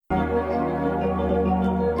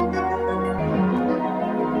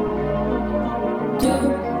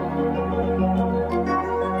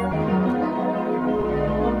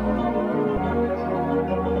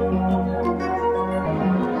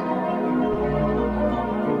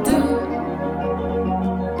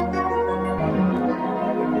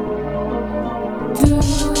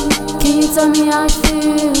Show me how it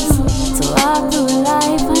feels to walk through a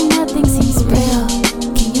life when nothing seems real.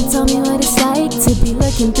 Can you tell me what it's like to be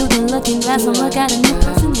looking through the looking glass and look at a new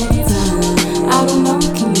person every time? I don't know,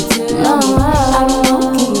 can you tell? No, I don't know,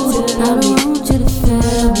 can you tell? I don't want you to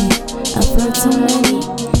feel me. I've heard too many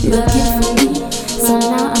looking for me, so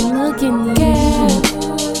now I'm looking at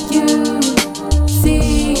you.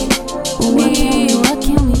 See me, what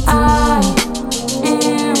can we do? I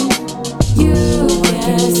am you,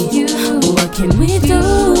 yes, you. What can we do?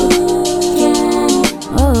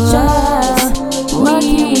 Just what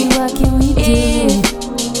can we do?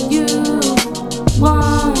 If you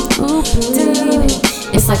want to,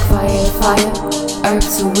 it's like fire, earth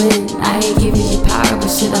to wind. I ain't giving you power, but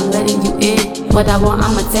shit, I'm letting you in. What I want,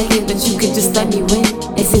 I'ma take it, but you can just let me win.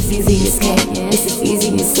 It's as easy as cake, it's as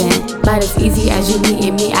easy as sin. About as easy as you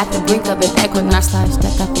meeting me at the brink of an equinox. Slash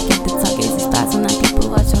deck, I forget the talk is it starts when people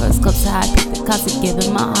watch horoscopes. How I pick the cost to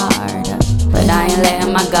giving my heart up, but I ain't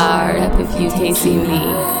letting my guard up if you can't see me.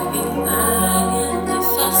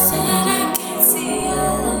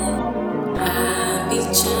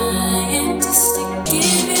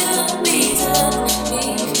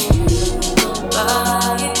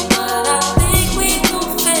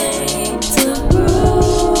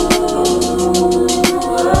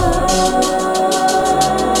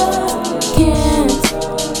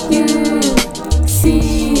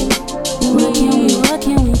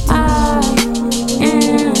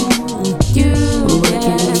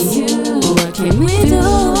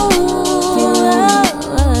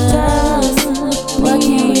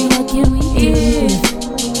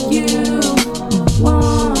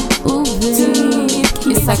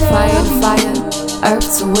 It's like fire,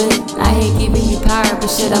 earth to wind. I ain't giving you power, but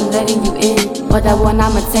shit, I'm letting you in. What I want,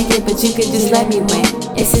 I'ma take it, but you can just let me win.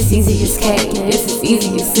 It's as easy as cake, it's as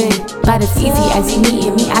easy as sin. About as easy as you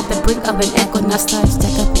meeting me at the brink of an equinox. Slash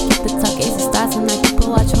deck, I forget the talk is it starts when people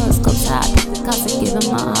watch horoscopes. How I pick the cost and giving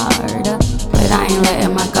my heart up, but I ain't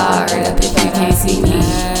letting my guard up if you can't see me.